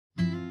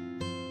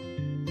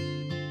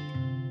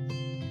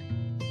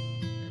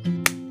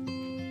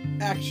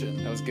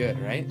action. That was good,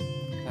 right?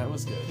 That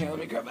was good. Here, let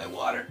me grab my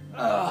water.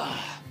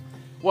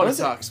 What a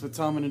Talks with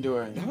Tom and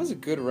Adorian. That was a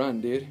good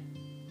run, dude.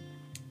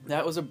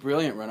 That was a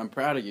brilliant run. I'm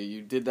proud of you.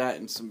 You did that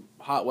in some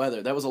hot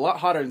weather. That was a lot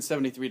hotter than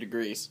 73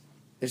 degrees.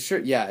 It sure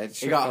got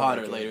It got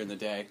hotter later in the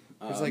day.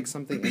 There's like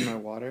something in my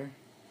water.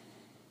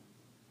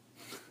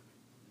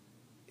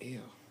 Ew.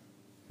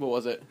 What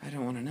was it? I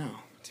don't want to know,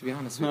 to be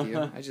honest with you.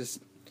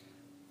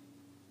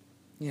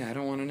 I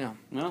don't want to know.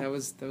 No? That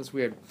was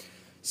weird.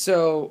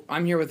 So,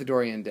 I'm here with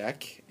Adorian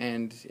Deck,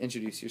 and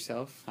introduce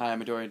yourself. Hi,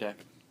 I'm Adorian Deck.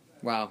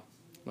 Wow,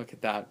 look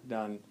at that,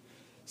 done.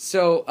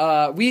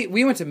 So, we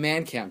went to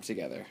man camp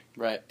together.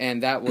 Right.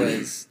 And that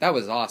was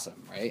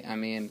awesome, right? I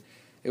mean,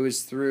 it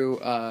was through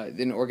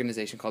an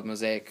organization called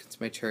Mosaic. It's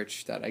my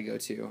church that I go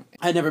to.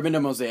 I'd never been to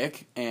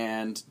Mosaic,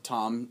 and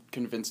Tom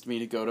convinced me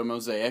to go to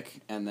Mosaic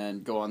and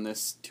then go on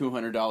this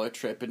 $200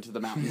 trip into the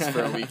mountains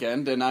for a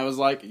weekend, and I was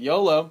like,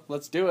 YOLO,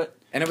 let's do it.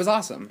 And it was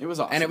awesome. It was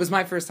awesome. And it was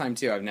my first time,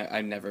 too.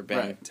 I've never been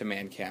Right. to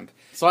man camp.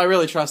 So I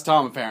really trust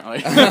Tom,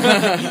 apparently.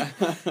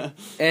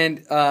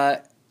 And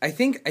I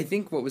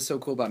think what was so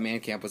cool about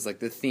man camp was like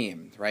the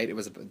theme, right? It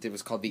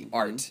was called the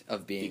art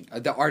of being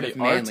the art of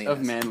manliness. The art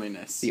of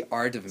manliness. The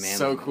art of manliness.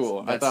 So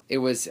cool. It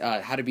was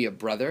how to be a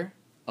brother,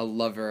 a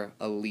lover,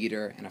 a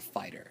leader, and a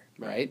fighter,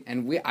 right?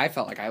 And I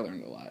felt like I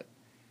learned a lot.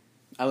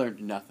 I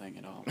learned nothing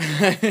at all.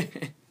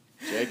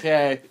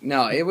 JK.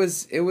 No, it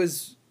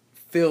was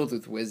filled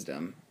with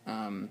wisdom.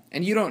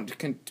 And you don't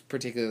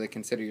particularly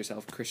consider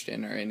yourself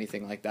Christian or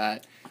anything like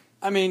that.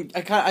 I mean,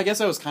 I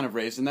guess I was kind of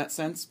raised in that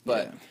sense,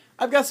 but Yeah.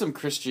 I've got some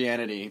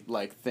Christianity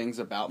like things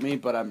about me,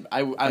 but I'm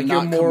Like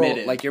not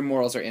committed. Like your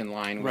morals are in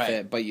line with Right.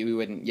 it, but you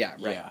wouldn't. Yeah,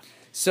 right. Yeah.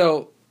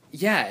 So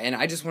yeah, and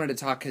I just wanted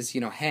to talk because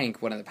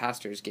Hank, one of the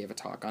pastors, gave a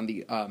talk on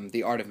the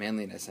art of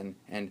manliness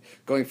and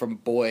going from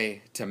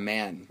boy to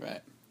man.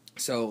 Right.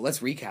 So let's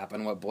recap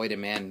on what boy to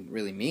man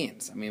really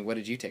means. I mean, what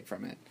did you take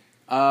from it?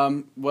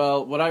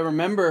 Well, what I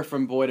remember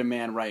from Boy to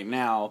Man right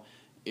now,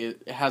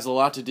 it has a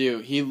lot to do.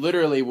 He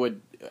literally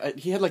would.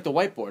 He had like the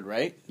whiteboard,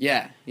 right?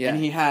 Yeah. And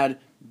he had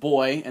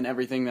boy and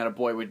everything that a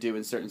boy would do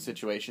in certain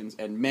situations,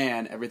 and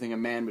man, everything a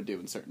man would do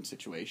in certain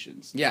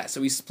situations. Yeah, so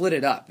we split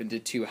it up into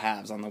two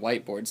halves on the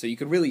whiteboard, so you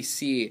could really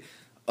see,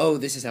 oh,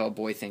 this is how a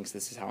boy thinks,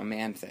 this is how a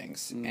man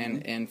thinks.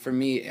 Mm-hmm. And for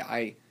me,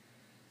 I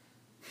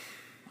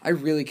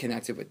really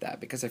connected with that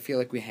because I feel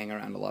like we hang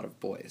around a lot of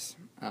boys.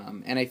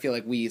 And I feel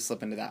like we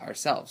slip into that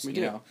ourselves, We you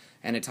do. know.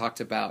 And it talked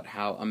about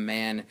how a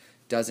man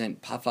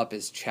doesn't puff up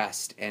his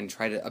chest and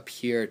try to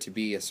appear to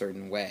be a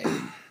certain way.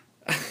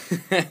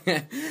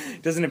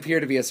 Doesn't appear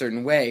to be a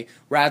certain way.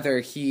 Rather,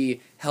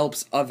 he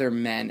helps other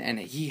men and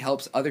he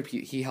helps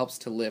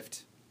to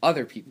lift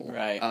other people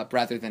Right. up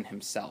rather than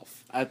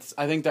himself. I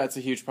think that's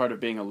a huge part of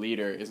being a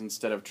leader, is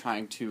instead of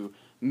trying to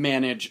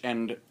manage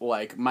and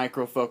like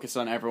micro focus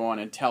on everyone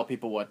and tell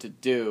people what to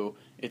do,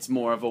 it's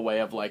more of a way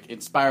of like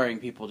inspiring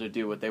people to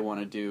do what they want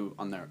to do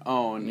on their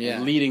own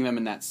and leading them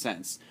in that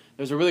sense.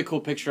 There's a really cool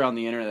picture on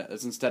the internet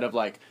that's instead of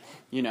like,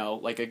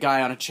 like a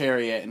guy on a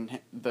chariot and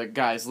the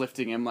guy's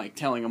lifting him, like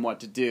telling him what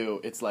to do,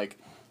 it's like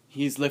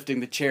he's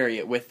lifting the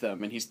chariot with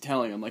them and he's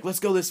telling them like, let's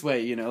go this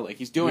way, like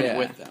he's doing it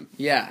with them.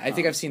 Yeah, I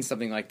think I've seen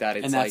something like that.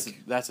 It's and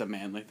that's a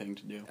manly thing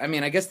to do. I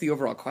mean, I guess the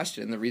overall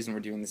question, the reason we're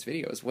doing this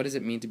video is what does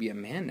it mean to be a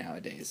man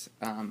nowadays?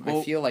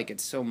 I feel like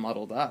it's so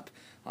muddled up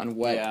on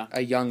what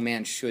a young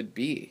man should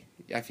be.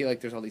 I feel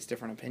like there's all these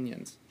different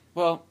opinions.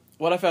 Well,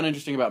 what I found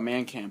interesting about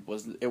Man Camp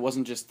was it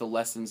wasn't just the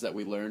lessons that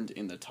we learned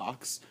in the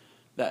talks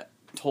that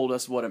told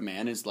us what a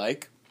man is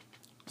like.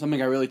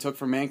 Something I really took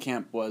from Man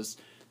Camp was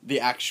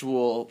the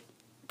actual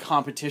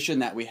competition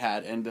that we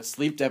had and the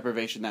sleep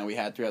deprivation that we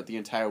had throughout the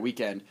entire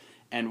weekend.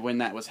 And when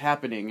that was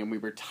happening and we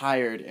were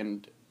tired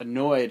and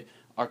annoyed,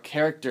 our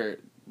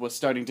character was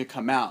starting to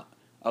come out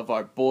of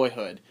our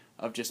boyhood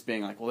of just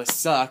being like, well, this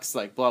sucks,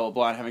 like blah, blah,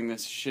 blah, and having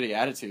this shitty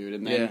attitude.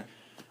 And then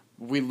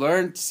we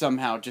learned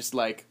somehow just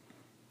like,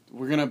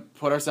 we're going to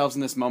put ourselves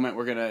in this moment.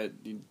 We're going to,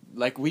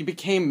 like, we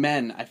became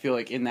men, I feel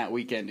like, in that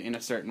weekend in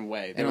a certain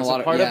way. There was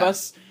a part of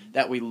us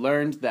that we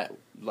learned that,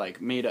 like,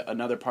 made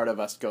another part of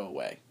us go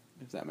away,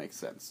 if that makes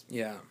sense.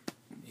 Yeah.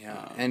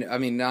 And, I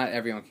mean, not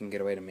everyone can get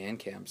away to man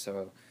camp,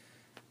 so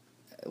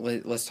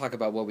let's talk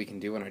about what we can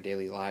do in our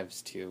daily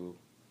lives to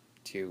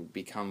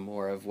become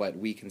more of what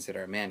we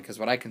consider a man. Because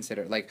what I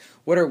consider, like,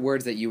 what are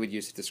words that you would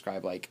use to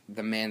describe, like,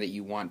 the man that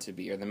you want to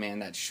be or the man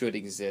that should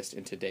exist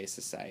in today's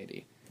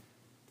society?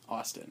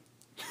 Austin.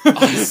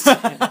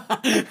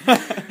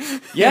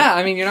 Yeah,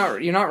 I mean, you're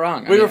not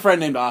wrong. We have a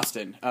friend named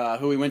Austin,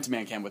 who we went to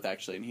Man Camp with,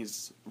 actually, and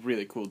he's a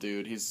really cool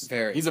dude. He's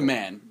a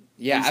man.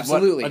 Yeah, he's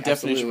absolutely. What a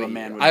definition of a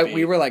man would be.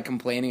 We were like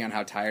complaining on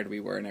how tired we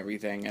were and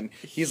everything, and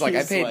he's like,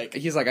 I paid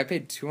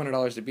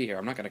 $200 to be here.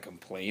 I'm not going to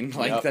complain.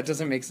 Like that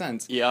doesn't make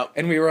sense. Yep.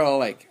 And we were all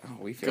like, oh,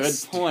 we feel Good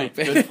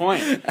stupid.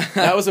 point.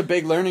 That was a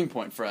big learning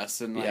point for us,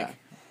 and like,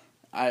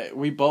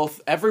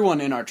 everyone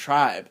in our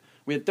tribe.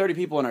 We had 30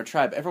 people in our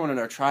tribe. Everyone in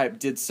our tribe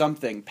did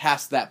something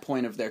past that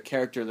point of their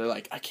character. They're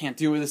like, I can't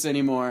do this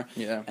anymore.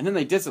 Yeah. And then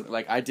they did something.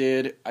 Like I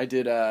did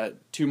a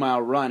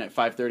 2-mile run at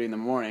 5:30 in the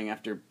morning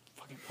after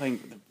fucking playing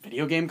the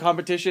video game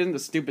competition, the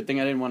stupid thing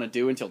I didn't want to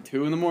do until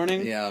 2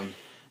 a.m. Yeah.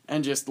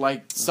 And just,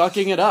 like,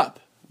 sucking it up.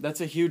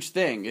 That's a huge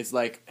thing. It's,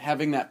 like,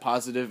 having that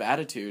positive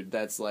attitude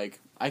that's, like,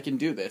 I can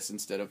do this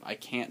instead of I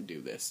can't do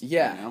this.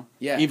 Yeah. You know?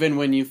 Yeah. Even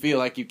when you feel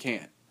like you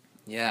can't.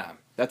 Yeah.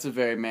 That's a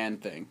very man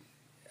thing.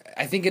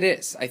 I think it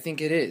is.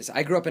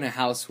 I grew up in a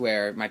house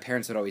where my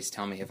parents would always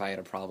tell me if I had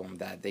a problem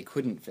that they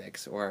couldn't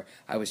fix, or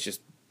I was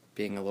just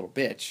being a little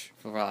bitch,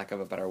 for lack of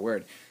a better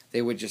word,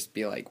 they would just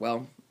be like,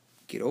 well,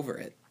 get over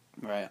it.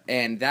 Right.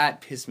 And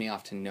that pissed me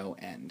off to no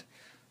end.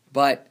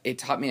 But it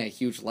taught me a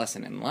huge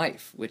lesson in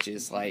life, which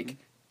is like,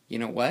 you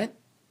know what?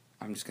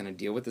 I'm just going to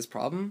deal with this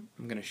problem.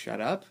 I'm going to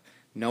shut up.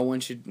 No one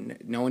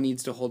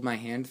needs to hold my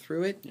hand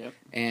through it. Yep.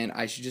 And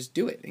I should just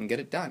do it and get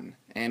it done.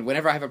 And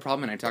whenever I have a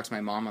problem and I talk to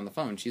my mom on the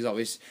phone, she's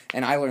always,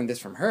 and I learned this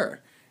from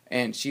her,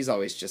 and she's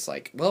always just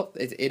like, well,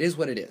 it is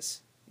what it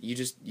is.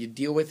 You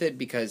deal with it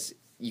because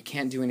you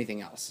can't do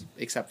anything else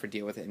except for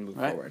deal with it and move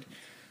forward.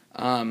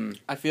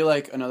 I feel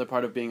like another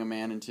part of being a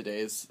man in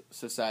today's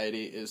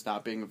society is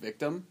not being a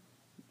victim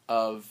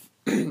of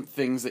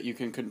things that you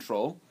can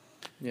control.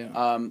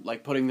 Yeah.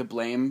 Like putting the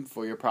blame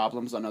for your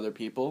problems on other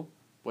people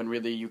when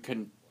really you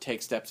can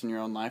take steps in your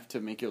own life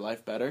to make your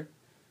life better.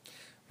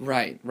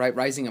 Right.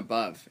 Rising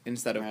above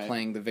instead of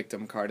playing the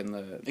victim card and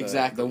the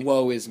exactly. the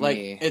woe is like,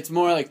 me. It's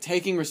more like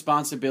taking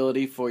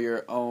responsibility for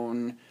your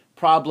own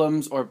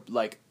problems or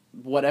like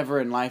whatever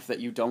in life that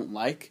you don't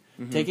like.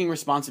 Mm-hmm. Taking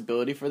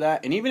responsibility for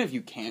that, and even if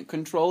you can't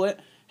control it,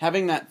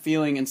 having that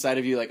feeling inside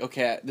of you like,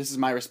 okay, this is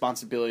my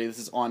responsibility, this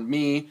is on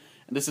me,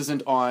 and this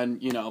isn't on,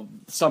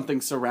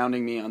 something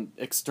surrounding me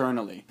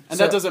externally. And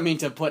that doesn't mean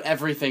to put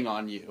everything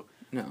on you.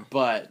 No.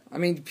 But I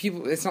mean,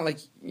 people, it's not like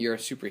you're a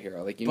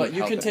superhero. Like but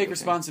you can take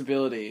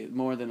responsibility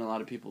more than a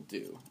lot of people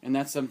do. And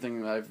that's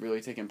something that I've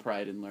really taken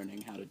pride in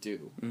learning how to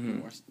do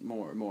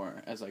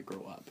more as I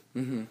grow up.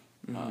 Mm-hmm.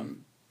 Mm-hmm.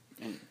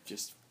 And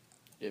just,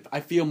 if I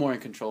feel more in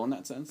control in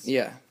that sense.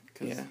 Yeah.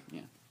 Yeah.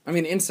 I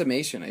mean, in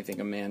summation, I think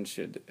a man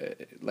should,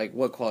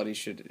 what qualities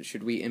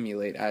should we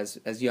emulate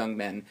as young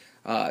men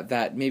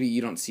that maybe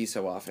you don't see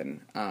so often?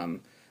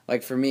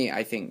 Like for me,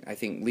 I think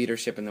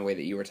leadership in the way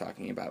that you were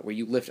talking about, where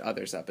you lift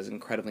others up, is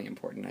incredibly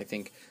important. I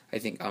think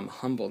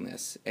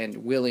humbleness and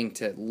willing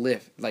to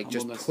lift,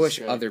 just push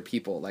other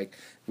people. Like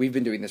we've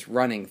been doing this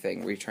running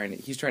thing where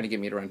he's trying to get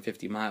me to run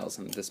 50 miles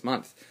this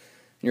month.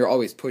 And you're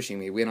always pushing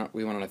me. We went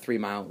on a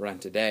 3-mile run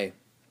today.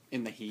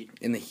 In the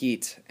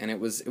heat, and it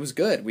was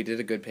good. We did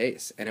a good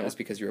pace, and it was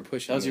because you were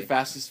pushing me. That was your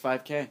fastest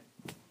 5K.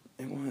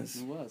 It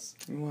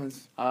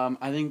was.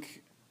 I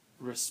think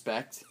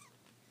respect,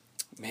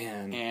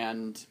 man,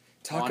 and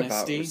talk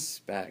honesty about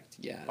respect.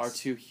 Yes, are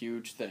two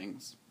huge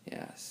things.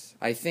 Yes,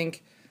 I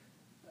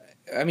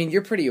mean,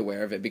 you're pretty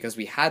aware of it because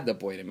we had the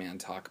boy to man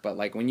talk. But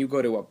like when you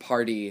go to a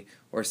party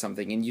or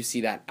something and you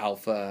see that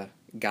alpha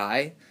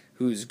guy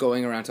who's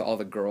going around to all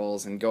the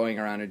girls and going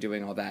around and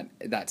doing all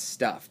that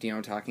stuff. Do you know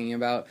what I'm talking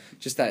about?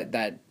 Just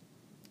that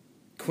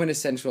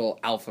quintessential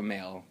alpha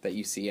male that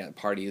you see at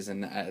parties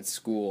and at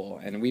school,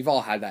 and we've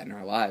all had that in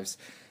our lives.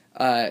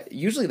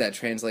 Usually that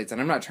translates,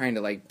 and I'm not trying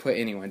to put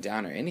anyone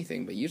down or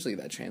anything, but usually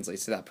that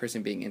translates to that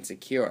person being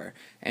insecure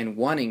and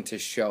wanting to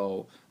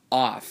show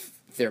off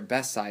their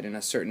best side and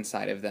a certain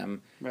side of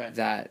them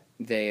that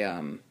they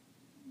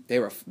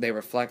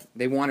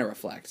want to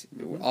reflect,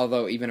 mm-hmm.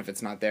 although even if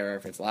it's not there or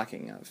if it's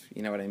lacking of,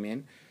 you know what I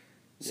mean?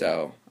 Yeah.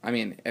 So, I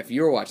mean, if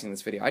you were watching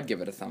this video, I'd give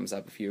it a thumbs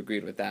up if you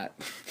agreed with that.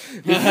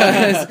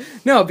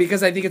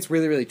 because I think it's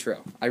really, really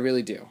true. I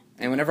really do.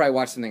 And whenever I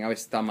watch something, I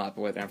always thumb up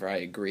whenever I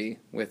agree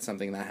with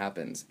something that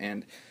happens.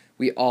 And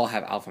we all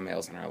have alpha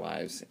males in our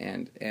lives.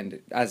 And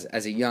as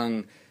a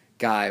young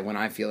guy, when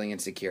I'm feeling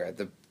insecure,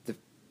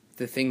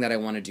 the thing that I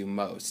want to do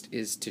most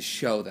is to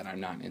show that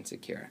I'm not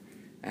insecure.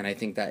 And I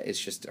think that is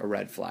just a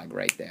red flag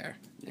right there.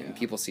 Yeah. And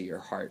people see your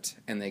heart,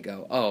 and they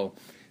go, oh,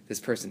 this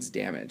person's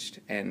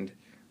damaged. And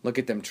look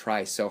at them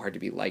try so hard to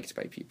be liked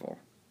by people.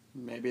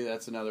 Maybe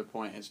that's another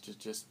point, is to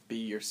just be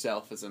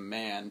yourself as a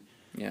man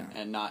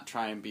and not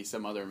try and be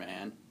some other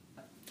man.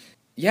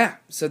 Yeah,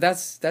 so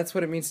that's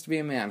what it means to be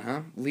a man,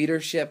 huh?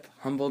 Leadership,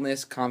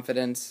 humbleness,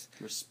 confidence.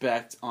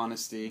 Respect,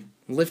 honesty.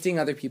 Lifting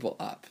other people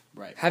up.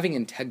 Right. Having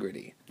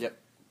integrity. Yep.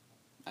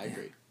 I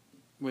agree.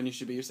 When you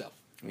should be yourself.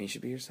 You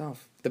should be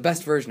yourself. The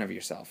best version of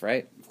yourself,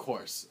 right? Of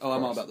course.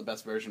 I'm all about the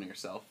best version of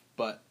yourself.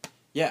 But,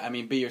 yeah, I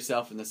mean, be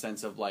yourself in the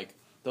sense of,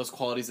 those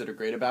qualities that are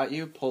great about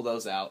you, pull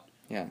those out.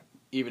 Yeah.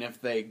 Even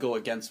if they go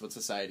against what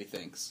society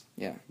thinks.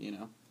 Yeah.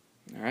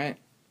 All right.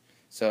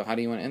 So, how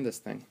do you want to end this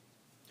thing?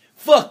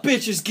 Fuck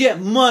bitches, get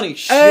money,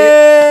 shit!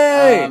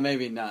 Hey!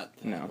 Maybe not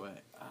that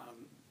way.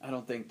 I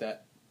don't think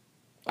that...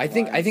 I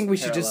think we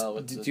should just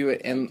do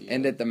it and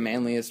end it the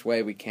manliest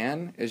way we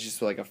can. Is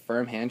just a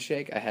firm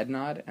handshake, a head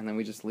nod, and then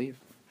we just leave.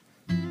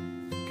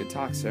 Good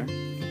talk, sir.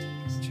 Good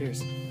talks.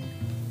 Cheers.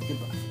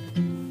 Goodbye.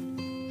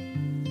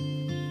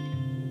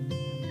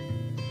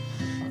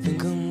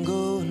 Think I'm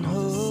going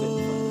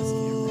home.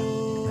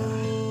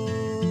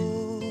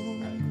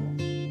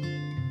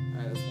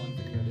 Alright, that's one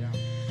video down.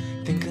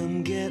 Think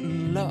I'm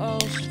getting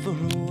lost for a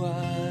while.